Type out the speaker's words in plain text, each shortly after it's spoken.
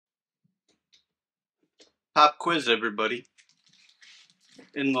Pop quiz, everybody.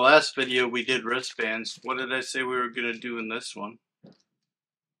 In the last video, we did wristbands. What did I say we were going to do in this one?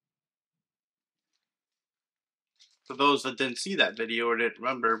 For those that didn't see that video or didn't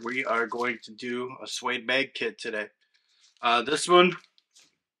remember, we are going to do a suede bag kit today. This one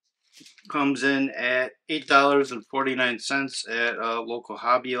comes in at $8.49 at a local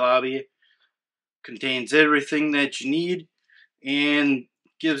Hobby Lobby. Contains everything that you need and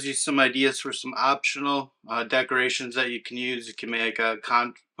gives you some ideas for some optional decorations that you can use. You can make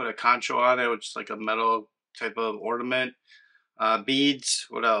put a concho on it, which is like a metal type of ornament. Beads.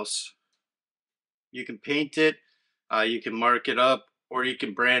 What else? You can paint it. You can mark it up, or you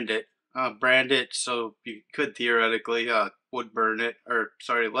can brand it. Brand it so you could theoretically wood burn it, or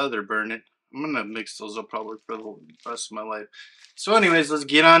sorry, leather burn it. I'm gonna mix those up probably for the rest of my life. So, anyways, let's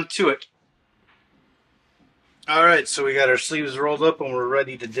get on to it. Alright, so we got our sleeves rolled up and we're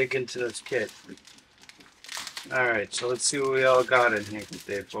ready to dig into this kit. Alright, so let's see what we all got in here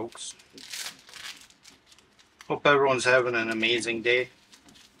today, folks. Hope everyone's having an amazing day.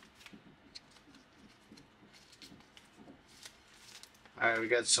 Alright, we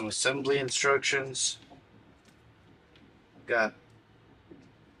got some assembly instructions. Got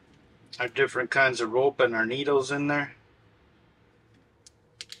our different kinds of rope and our needles in there.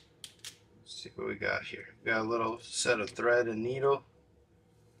 Let's see what we got here. We got a little set of thread and needle.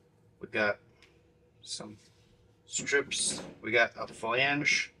 We got some strips. We got a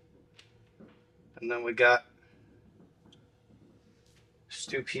flange. And then we got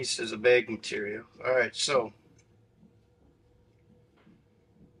 2 pieces of bag material. Alright, so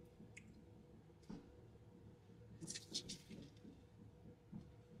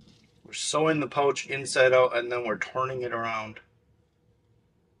we're sewing the pouch inside out and then we're turning it around.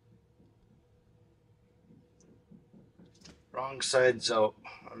 Wrong side's out.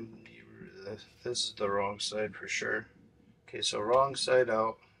 This is the wrong side for sure. Okay, so wrong side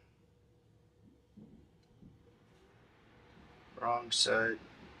out. Wrong side.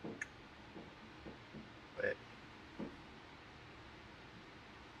 Wait.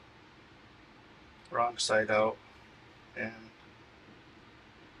 Wrong side out. And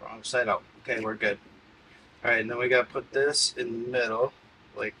wrong side out. Okay, we're good. Alright, and then we gotta put this in the middle,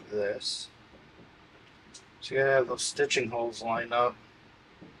 like this. So you gotta have those stitching holes lined up.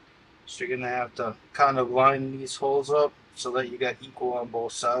 So you're gonna have to kind of line these holes up so that you got equal on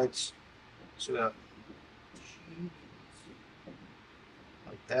both sides. So we got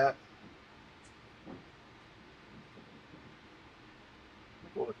like that.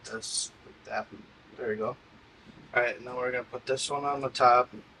 Go with this, like that. There we go. Alright, and then we're gonna put this one on the top.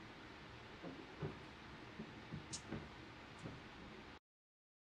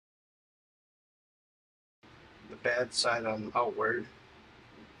 The bad side on outward.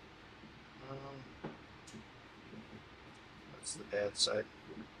 That's the bad side.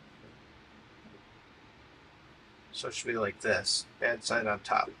 So it should be like this. Bad side on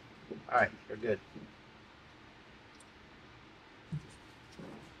top. Alright, we're good.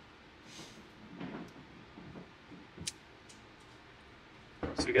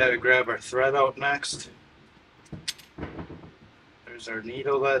 So we gotta grab our thread out next. There's our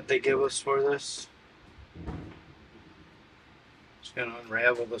needle that they give us for this. Just gonna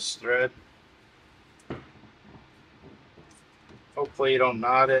unravel this thread. Hopefully you don't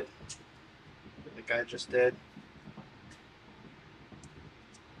knot it like I just did.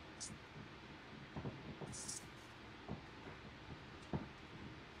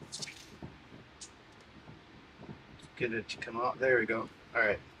 Get it to come out. There we go.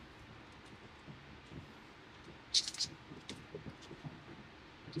 Alright.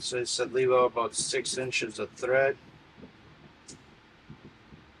 So I said leave out about 6 inches of thread.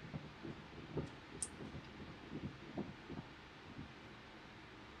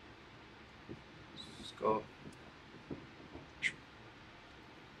 Let's go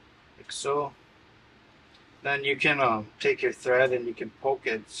like so. Then you can take your thread and you can poke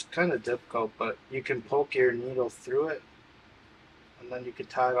it. It's kind of difficult, but you can poke your needle through it, and then you can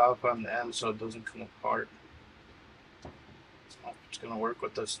tie it off on the end so it doesn't come apart. I don't know if it's gonna work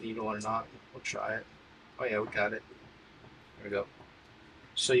with this needle or not. We'll try it. Oh yeah, we got it. There we go.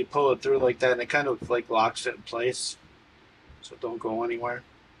 So you pull it through like that, and it kind of like locks it in place, so don't go anywhere.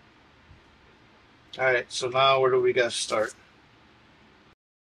 All right, so now where do we got to start?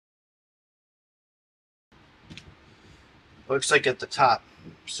 Looks like at the top.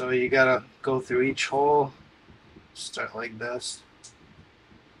 So you gotta go through each hole. Start like this.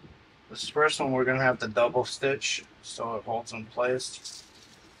 This first one we're gonna have to double stitch so it holds in place.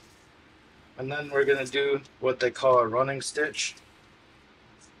 And then we're gonna do what they call a running stitch.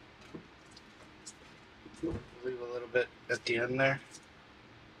 Leave a little bit at the end there.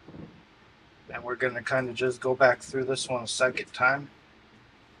 And we're going to kind of just go back through this one a second time.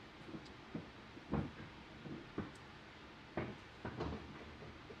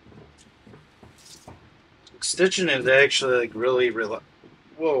 Stitching is actually like really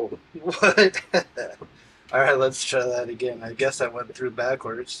whoa, what? Alright, let's try that again. I guess I went through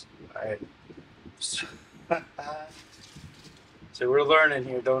backwards. Alright. So we're learning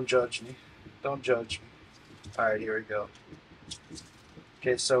here. Don't judge me. Don't judge me. Alright, here we go.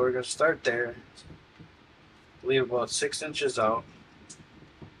 Okay, so we're going to start there. Leave about 6 inches out.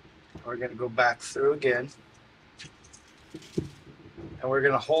 We're going to go back through again. And we're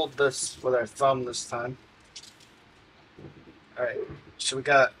going to hold this with our thumb this time. Alright, so we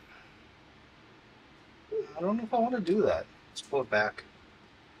got... I don't know if I want to do that. Let's pull it back.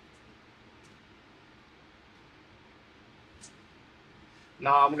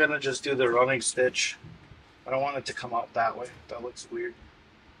 Now I'm going to just do the running stitch. I don't want it to come out that way. That looks weird.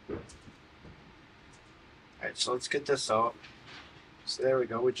 Alright, so let's get this out. So there we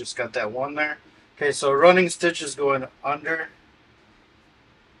go. We just got that one there. Okay, so running stitch is going under.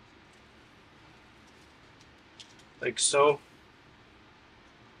 Like so.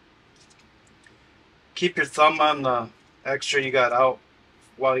 Keep your thumb on the extra you got out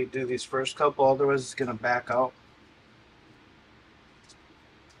while you do these first couple, otherwise it's going to back out.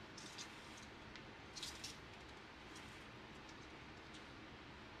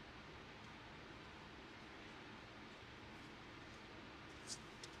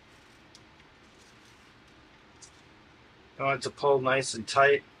 You want it to pull nice and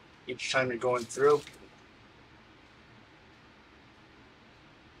tight each time you're going through.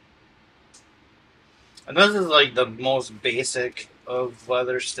 And this is like the most basic of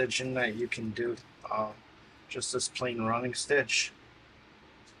leather stitching that you can do. Just this plain running stitch.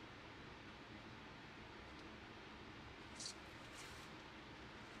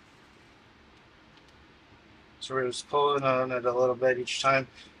 So we're just pulling on it a little bit each time.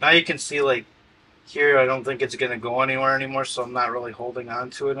 Now you can see like here I don't think it's going to go anywhere anymore, so I'm not really holding on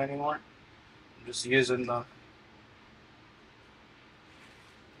to it anymore. I'm just using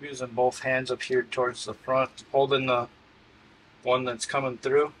both hands up here towards the front, holding the one that's coming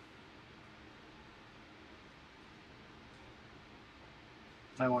through.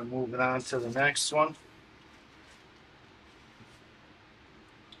 Now we're moving on to the next one.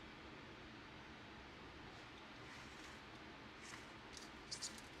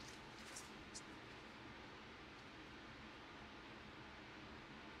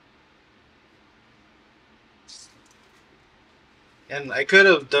 And I could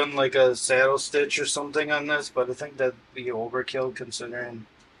have done like a saddle stitch or something on this, but I think that'd be overkill considering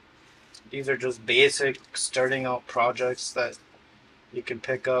these are just basic starting out projects that you can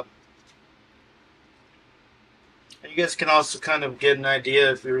pick up. And you guys can also kind of get an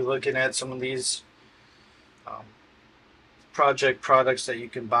idea if you're looking at some of these project products that you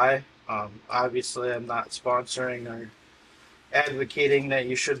can buy. Obviously, I'm not sponsoring or advocating that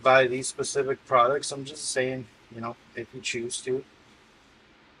you should buy these specific products. I'm just saying, you know, if you choose to,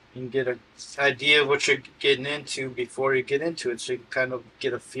 you can get an idea of what you're getting into before you get into it, so you can kind of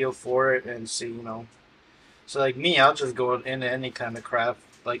get a feel for it and see, you know. So like me, I'll just go into any kind of craft.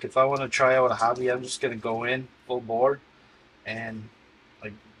 Like if I want to try out a hobby, I'm just gonna go in full bore and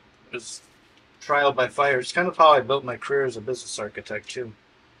like just trial by fire. It's kind of how I built my career as a business architect too.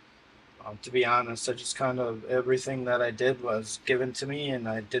 To be honest, I just kind of everything that I did was given to me, and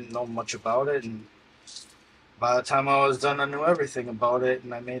I didn't know much about it. And by the time I was done, I knew everything about it,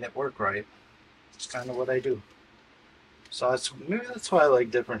 and I made it work right. It's kind of what I do. So maybe that's why I like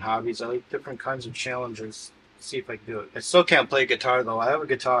different hobbies. I like different kinds of challenges. See if I can do it. I still can't play guitar though. I have a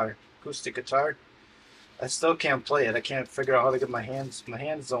guitar, acoustic guitar. I still can't play it. I can't figure out how to get my hands. My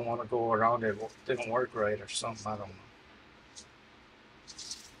hands don't want to go around it. It didn't work right or something. I don't know.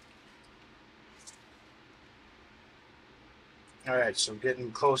 All right, so we're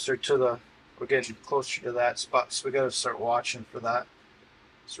getting closer to that spot. So we got to start watching for that.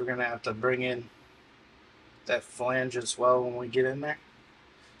 So we're gonna have to bring in that flange as well when we get in there.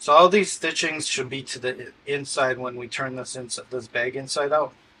 So all these stitchings should be to the inside when we turn this bag inside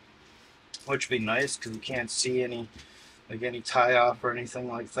out, which would be nice because you can't see any tie off or anything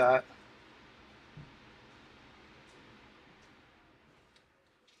like that.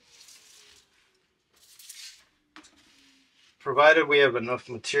 Provided we have enough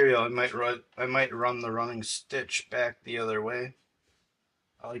material, I might run the running stitch back the other way.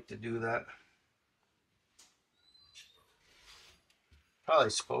 I like to do that.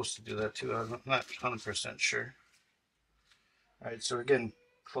 Probably supposed to do that too. I'm not 100% sure. All right, so we're getting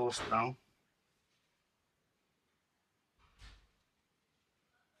close now.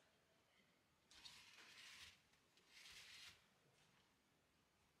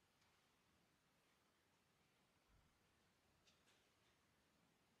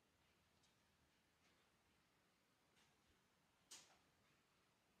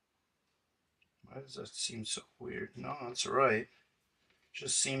 Why does that seem so weird? No, that's right.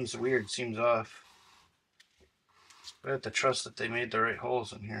 Just seems weird, seems off. I have to trust that they made the right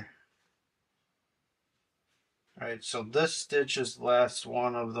holes in here. Alright, so this stitch is the last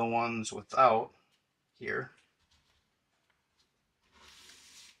one of the ones without here.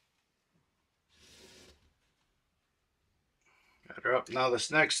 Got her up. Now this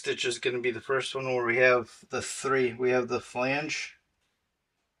next stitch is going to be the first one where we have the three. We have the flange.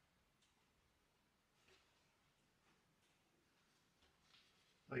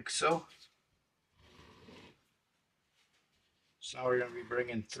 Like so. So now we're going to be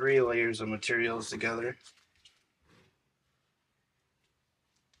bringing 3 layers of materials together.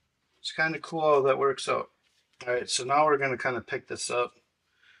 It's kind of cool how that works out. Alright, so now we're going to kind of pick this up.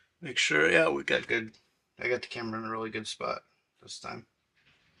 Make sure, yeah, we got good. I got the camera in a really good spot this time.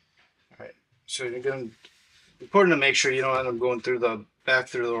 Alright, so you're going to, important to make sure you don't end up going through the back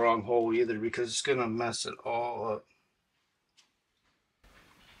through the wrong hole either, because it's going to mess it all up.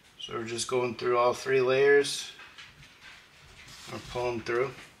 So we're just going through all 3 layers. We're pulling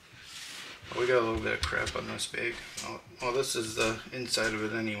through. Oh, we got a little bit of crap on this bag. Oh, this is the inside of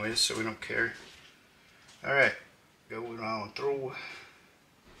it anyways, so we don't care. Alright, going on through.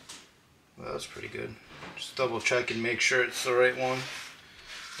 Well, that's pretty good. Just double check and make sure it's the right one.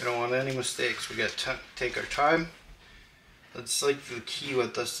 We don't want any mistakes. We got to take our time. That's like the key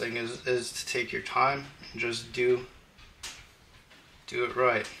with this thing is to take your time and just do it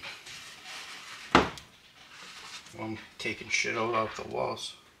right. I'm taking shit out off the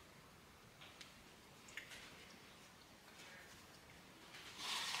walls.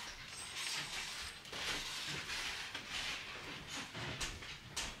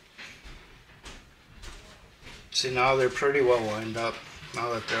 See, now they're pretty well lined up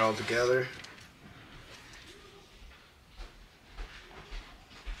now that they're all together.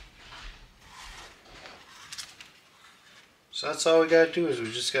 So that's all we gotta do is we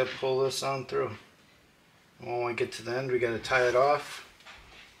just gotta pull this on through. And when we get to the end, we gotta tie it off,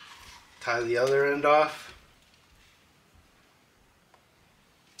 tie the other end off,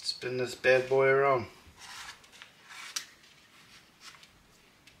 spin this bad boy around.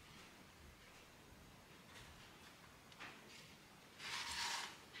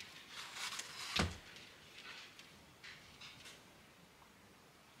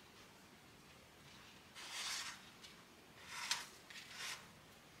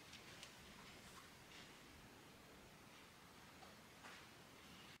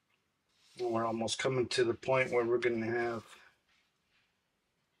 And we're almost coming to the point where we're going to have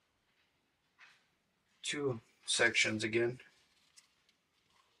 2 sections again.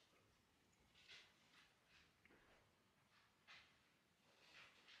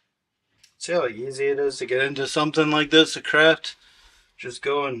 See how easy it is to get into something like this, a craft? Just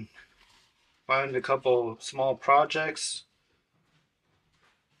go and find a couple small projects.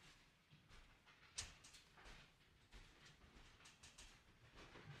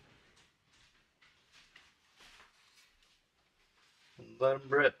 And let them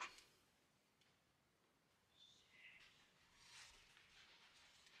rip.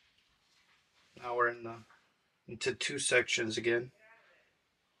 Now we're into 2 sections again.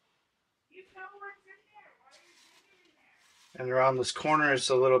 And around this corner is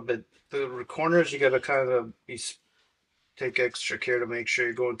a little bit, the corners you gotta kind of take extra care to make sure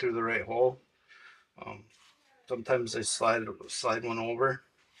you're going through the right hole. Sometimes they slide one over.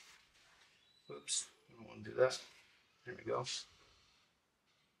 Oops, I don't want to do that. There we go.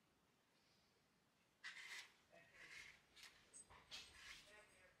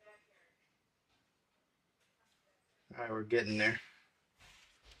 Alright, we're getting there.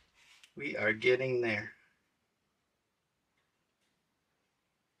 We are getting there.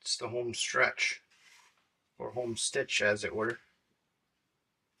 It's the home stretch, or home stitch as it were.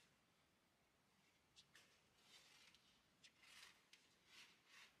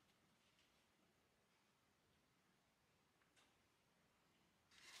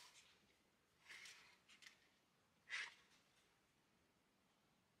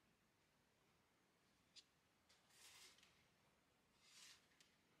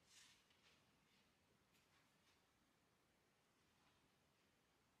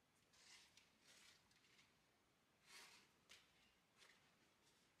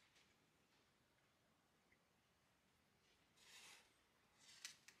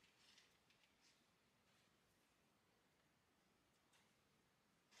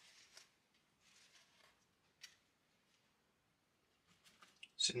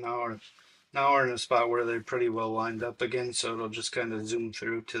 So now we're in a spot where they're pretty well lined up again, so it'll just kind of zoom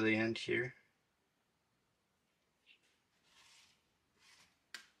through to the end here.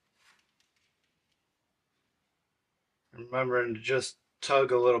 Remembering to just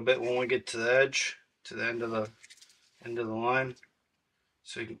tug a little bit when we get to the edge, to the end of the line,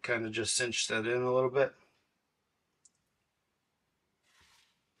 so you can kind of just cinch that in a little bit.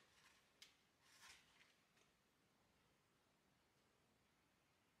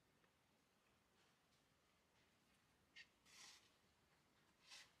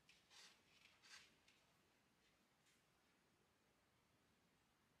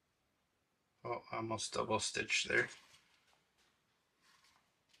 Oh, almost double stitched there.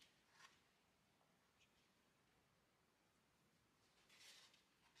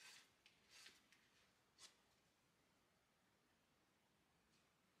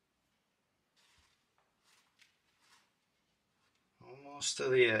 Almost to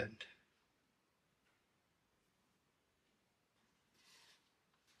the end.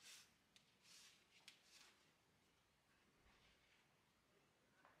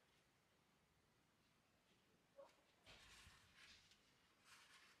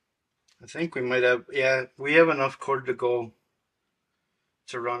 I think we might have, yeah, we have enough cord to go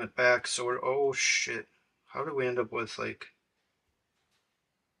to run it back. So we're, oh shit. How did we end up with like,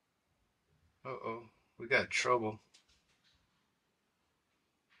 uh-oh, we got trouble.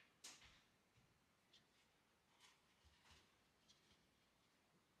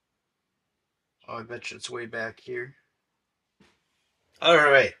 Oh, I bet you it's way back here. All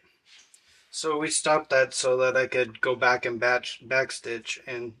right. So we stopped that so that I could go back and backstitch.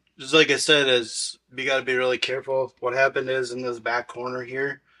 And just like I said, is you got to be really careful. What happened is in this back corner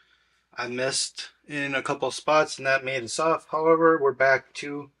here, I missed in a couple spots and that made us off. However, we're back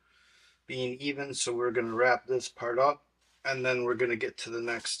to being even, so we're going to wrap this part up and then we're going to get to the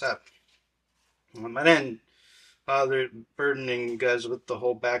next step. I didn't bother burdening you guys with the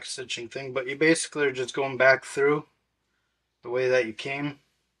whole back stitching thing, but you basically are just going back through the way that you came,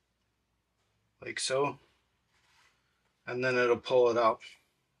 like so, and then it'll pull it out.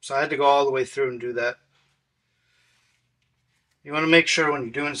 So I had to go all the way through and do that. You want to make sure when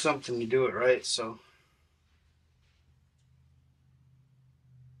you're doing something you do it right, so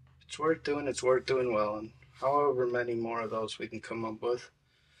it's worth doing well, and however many more of those we can come up with.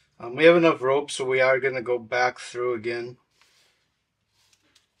 We have enough rope, so we are going to go back through again.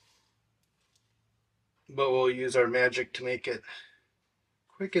 But we'll use our magic to make it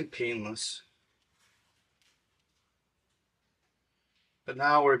quick and painless. But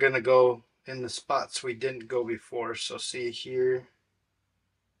now we're going to go in the spots we didn't go before. So see here,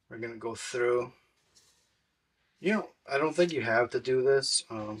 we're going to go through. You know, I don't think you have to do this.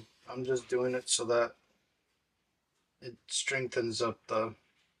 I'm just doing it so that it strengthens up the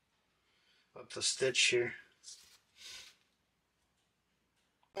stitch here.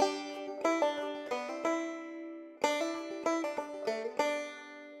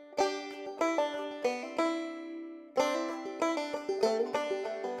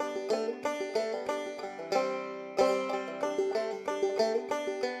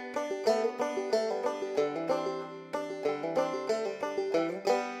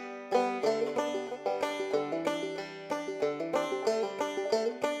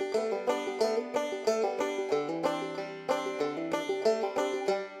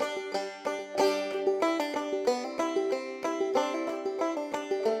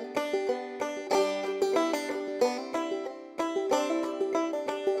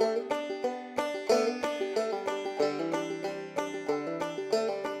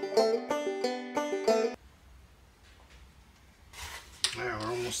 Alright,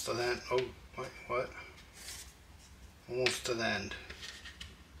 we're almost to the end. Oh, wait, what? Almost to the end.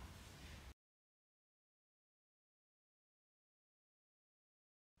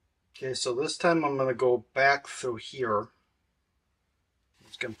 Okay, so this time I'm going to go back through here.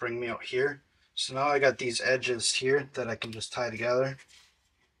 It's going to bring me out here. So now I got these edges here that I can just tie together.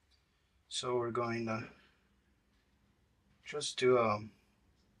 So we're going to just do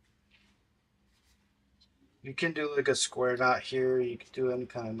you can do like a square knot here. You can do any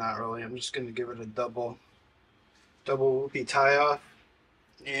kind of knot really. I'm just going to give it a double whoopie tie off.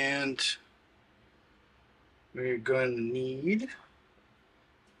 And we're going to need,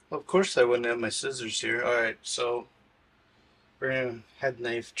 of course I wouldn't have my scissors here. Alright, so we're going to head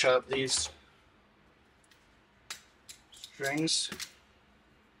knife chop these strings.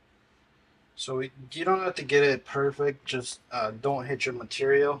 So you don't have to get it perfect, just don't hit your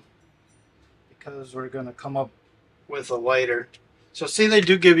material, because we're going to come up with a lighter. So see, they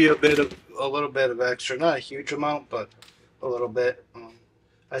do give you a little bit of extra, not a huge amount, but a little bit.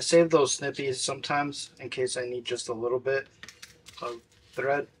 I save those snippies sometimes in case I need just a little bit of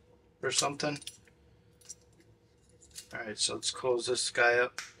thread or something. Alright, so let's close this guy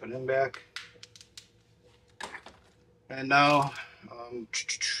up, put him back. And now,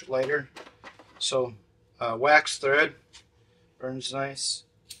 lighter. So, wax thread burns nice.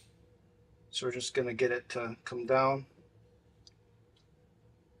 So we're just gonna get it to come down.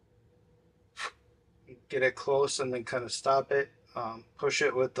 Get it close and then kind of stop it. Push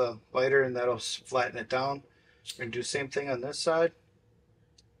it with the lighter and that'll flatten it down. We're gonna do the same thing on this side.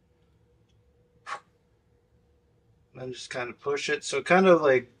 And then just kind of push it. So it kind of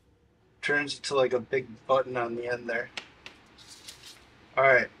like turns into like a big button on the end there.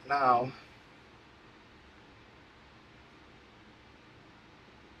 Alright, now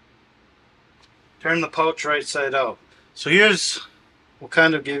turn the pouch right side out. So we'll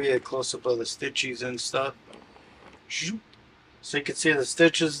kind of give you a close-up of the stitches and stuff. So you can see the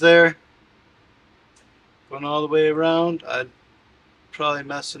stitches there going all the way around. I'd probably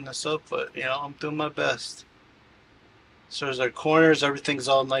messing this up, but you know, I'm doing my best. So there's our corners, everything's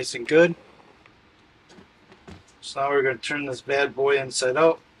all nice and good. So now we're going to turn this bad boy inside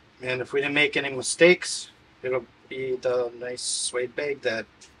out, and if we didn't make any mistakes, it'll be the nice suede bag that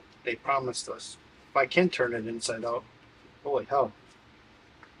they promised us. If I can turn it inside out, holy hell.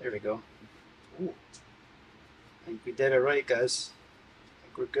 There we go. Ooh. I think we did it right, guys. I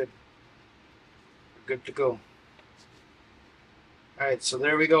think we're good. We're good to go. Alright, so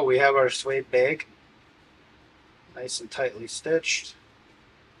there we go. We have our suede bag. Nice and tightly stitched.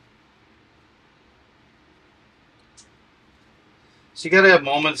 So you gotta have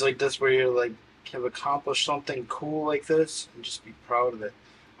moments like this where you're like, have accomplished something cool like this and just be proud of it.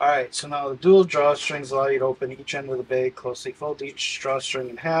 Alright, so now the dual drawstrings allow you to open each end of the bag, closely fold each drawstring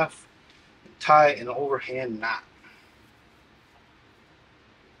in half, and tie an overhand knot.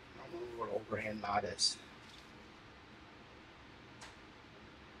 I don't know what an overhand knot is.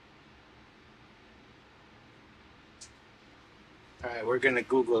 Alright, we're gonna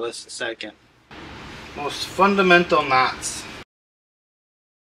Google this in a second. Most fundamental knots.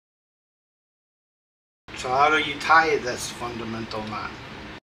 So how do you tie this fundamental knot?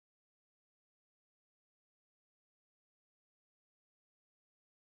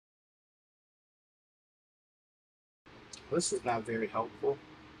 This is not very helpful.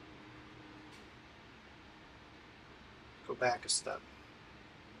 Go back a step.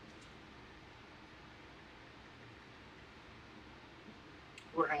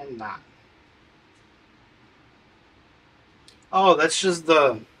 Overhand knot. Oh, that's just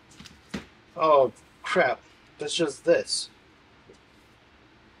the... Oh, crap. That's just this.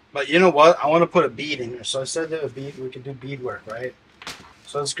 But you know what? I want to put a bead in here. So I said that we could do beadwork, right?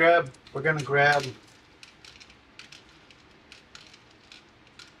 So we're going to grab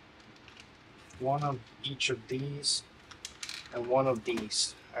one of each of these and one of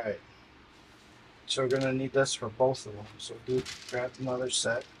these. Alright. So we're going to need this for both of them. So grab another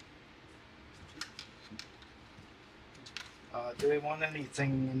set. Do we want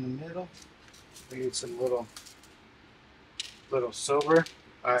anything in the middle? We need some little silver.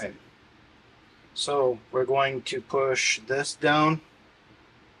 Alright. So we're going to push this down.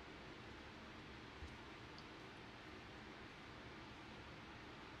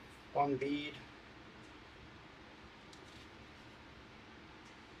 One bead.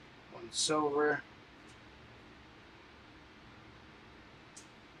 One silver.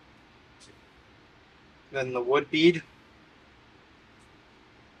 Then the wood bead.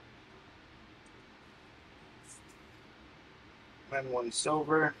 Then one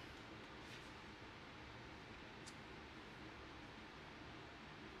silver.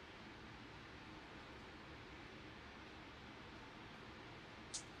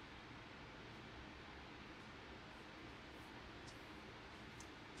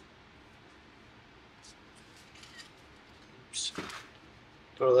 Oops.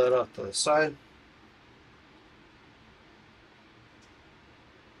 Throw that off to the side.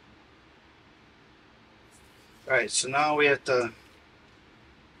 Alright, so now we have to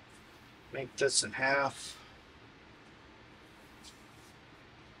make this in half.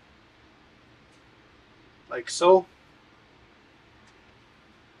 Like so.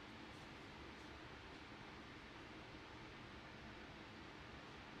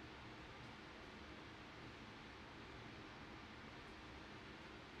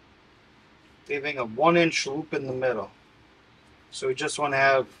 Leaving a 1-inch loop in the middle. So we just want to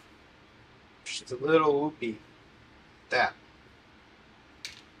have just a little loopy. That.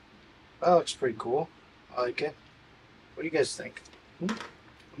 That looks pretty cool. I like it. What do you guys think? Let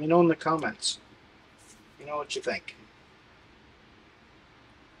me know in the comments. You know what you think.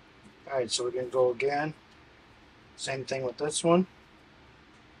 Alright, so we're going to go again. Same thing with this one.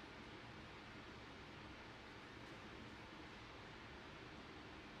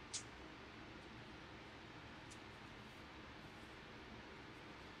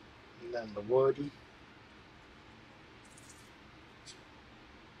 woody.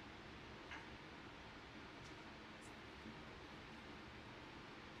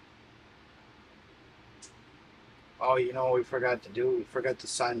 Oh, you know what we forgot to do? We forgot to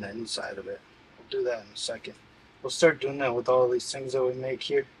sign the inside of it. We'll do that in a second. We'll start doing that with all these things that we make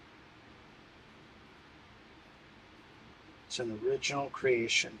here. It's an original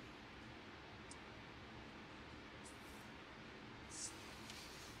creation.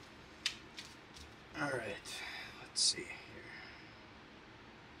 All right, let's see here.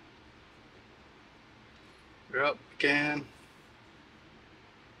 We're up again.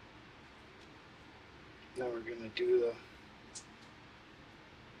 Now we're gonna do the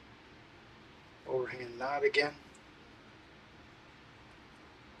overhand knot again.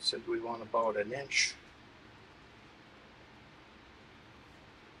 Said we want about an inch.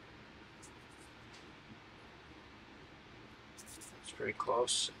 It's pretty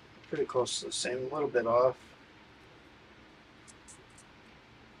close. Pretty close to the same, a little bit off.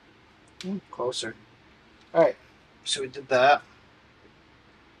 Closer. Alright, so we did that.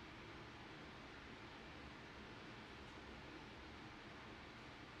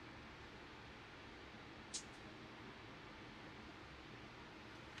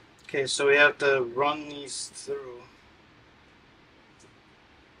 Okay, so we have to run these through.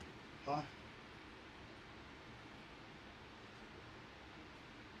 Huh?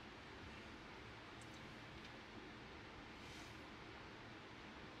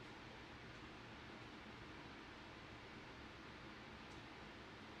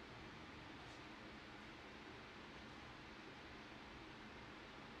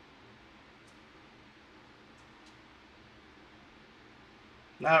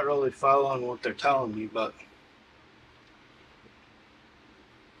 Not really following what they're telling me, but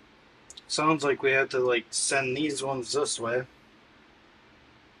sounds like we have to like send these ones this way.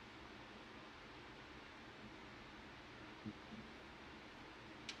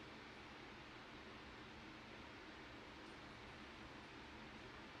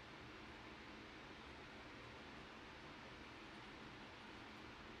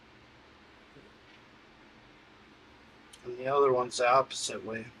 And the other one's the opposite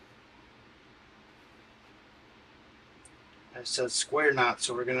way. It says square knot,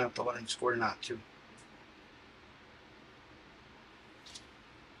 so we're gonna have to learn square knot too.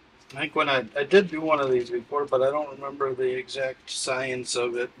 I think when I did do one of these before, but I don't remember the exact science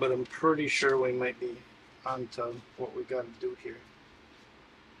of it, but I'm pretty sure we might be onto what we got to do here.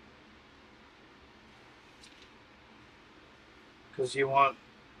 Because you want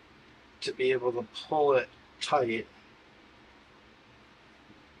to be able to pull it tight.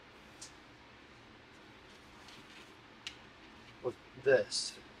 With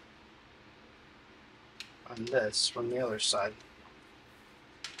this. On this from the other side.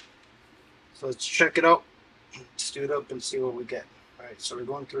 So let's check it out. Let's do it up and see what we get. Alright, so we're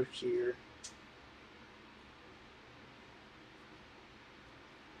going through here.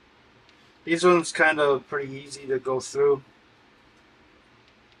 These ones kind of pretty easy to go through.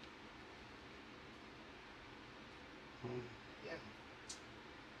 Yeah.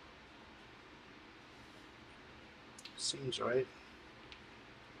 Seems right.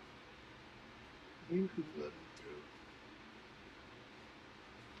 You let them through.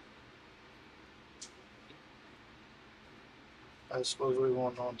 I suppose we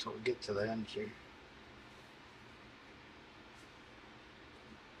won't know until we get to the end here.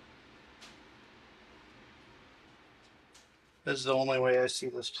 This is the only way I see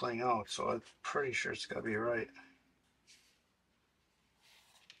this playing out, so I'm pretty sure it's got to be right.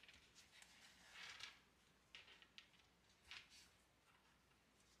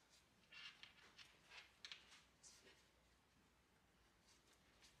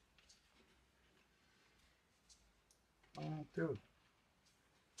 Through.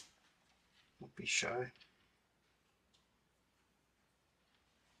 Don't be shy.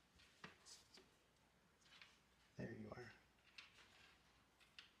 There you are.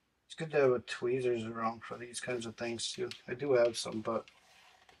 It's good to have tweezers around for these kinds of things too. I do have some, but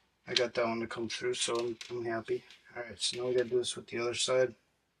I got that one to come through, so I'm happy. Alright, so now we gotta do this with the other side.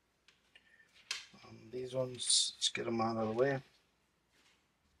 These ones, let's get them out of the way.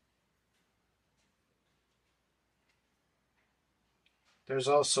 There's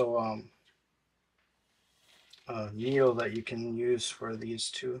also a needle that you can use for these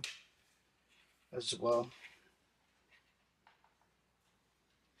two as well.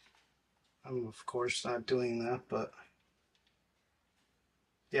 I'm of course not doing that, but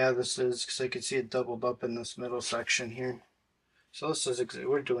yeah, this is because I can see it doubled up in this middle section here. So this is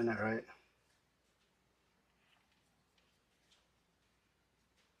we're doing it right.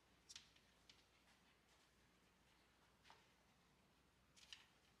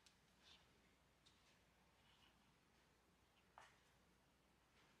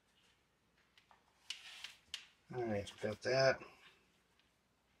 Alright, got that.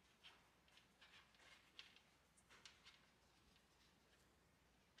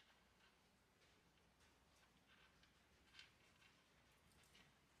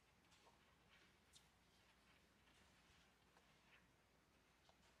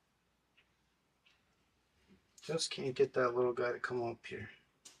 Just can't get that little guy to come up here.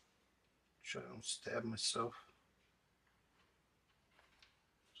 Try to stab myself.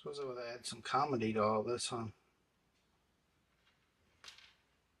 Suppose I would add some comedy to all this, huh?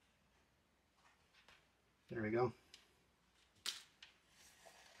 There we go.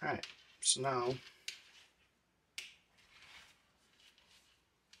 Alright, so now I'm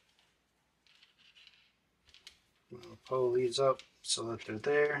going to pull these up so that they're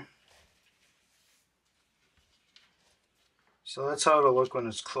there. So that's how it'll look when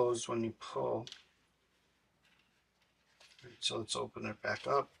it's closed when you pull. Right, so let's open it back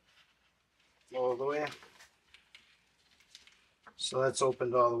up all the way. So that's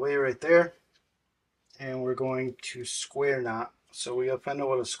opened all the way right there. And we're going to square knot. So we gotta find out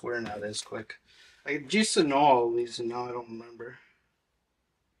what a square knot is quick. I used to know all these and now I don't remember.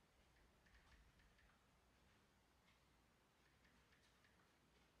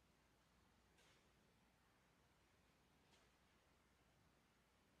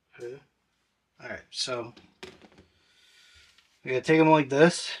 Alright, so we gotta take them like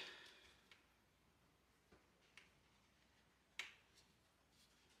this.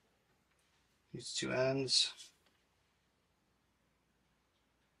 These two ends.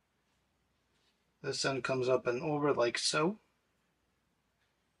 This end comes up and over like so.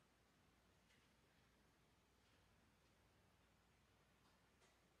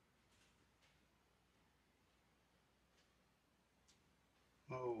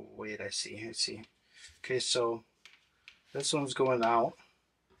 Oh, wait, I see. Okay, so this one's going out,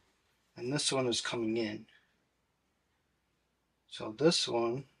 and this one is coming in. So this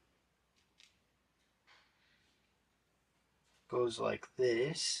one goes like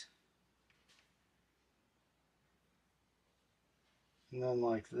this, and then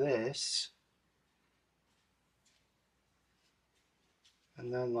like this,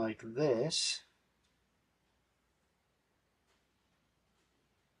 and then like this.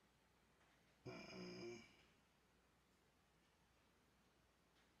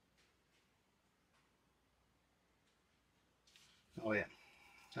 Oh yeah,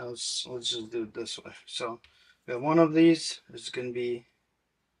 now let's just do it this way. So we have one of these is going to be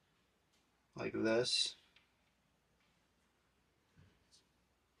like this.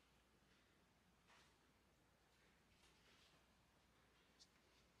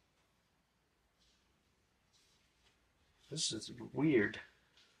 This is weird.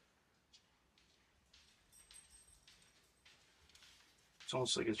 It's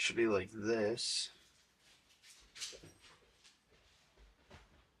almost like it should be like this.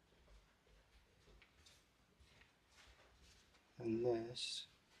 And this.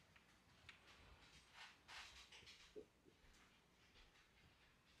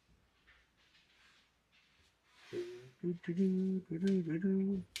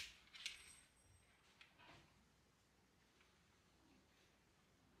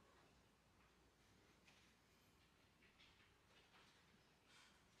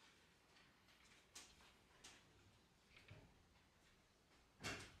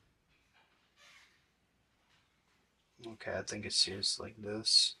 Okay, I think it's just like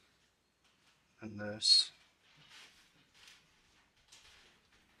this and this.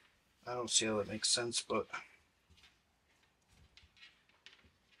 I don't see how that makes sense, but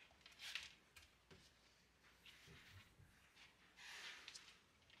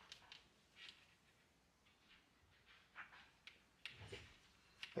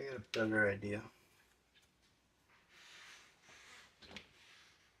I got a better idea.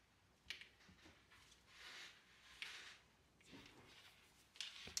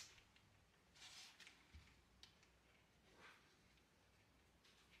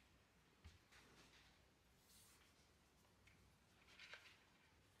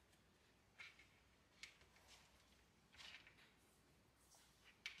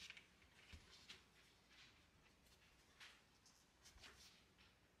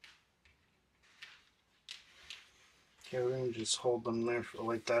 Okay, we're gonna just hold them there for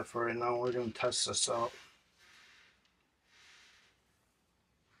like that for right now. We're gonna test this out.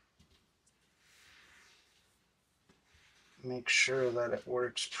 Make sure that it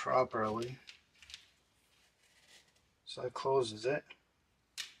works properly. So that closes it.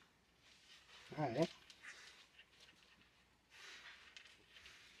 Alright.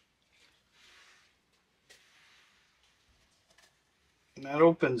 And that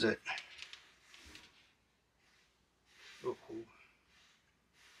opens it.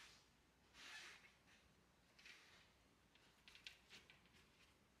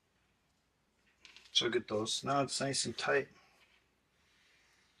 So get those. Now it's nice and tight.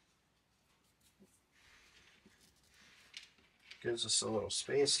 Gives us a little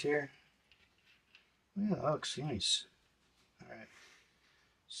space here. Yeah, that looks nice. Alright.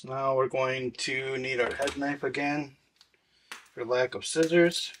 So now we're going to need our head knife again for lack of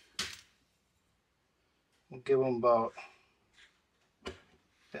scissors. We'll give them about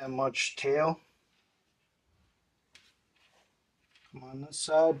that much tail. Come on this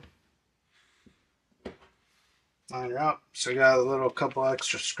side. Line her up. So I got a little couple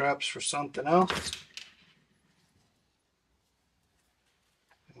extra scraps for something else.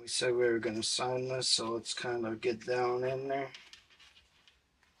 We said we were going to sign this, so let's kind of get down in there.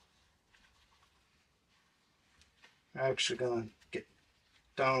 We're actually going to get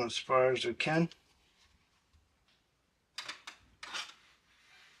down as far as we can.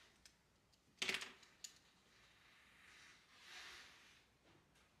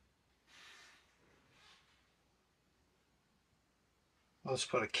 Let's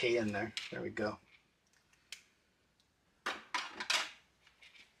put a K in there. There we go.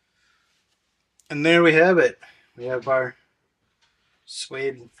 And there we have it. We have our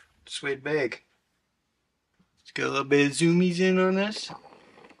suede bag. Let's get a little bit of zoomies in on this.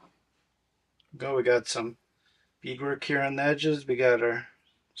 Go. We got some beadwork here on the edges. We got our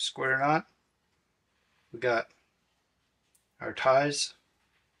square knot. We got our ties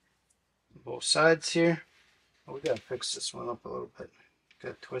on both sides here. Oh, we gotta fix this one up a little bit.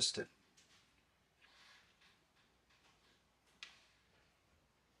 Gotta twist it.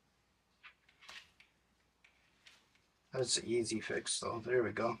 That's an easy fix though. There we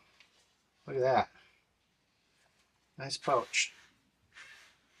go. Look at that. Nice pouch.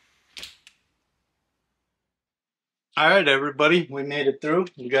 Alright everybody, we made it through.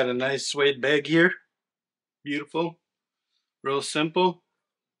 We got a nice suede bag here. Beautiful. Real simple.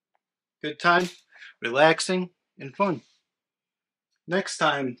 Good time. Relaxing and fun. Next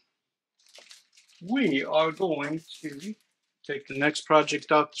time, we are going to take the next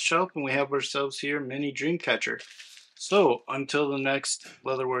project off the shelf and we have ourselves here a mini dream catcher. So until the next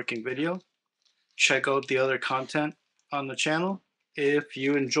leatherworking video, check out the other content on the channel. If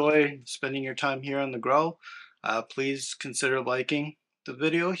you enjoy spending your time here on the Growl, please consider liking the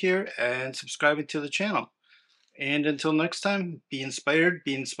video here and subscribing to the channel. And until next time, be inspired,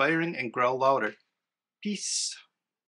 be inspiring, and growl louder. Peace.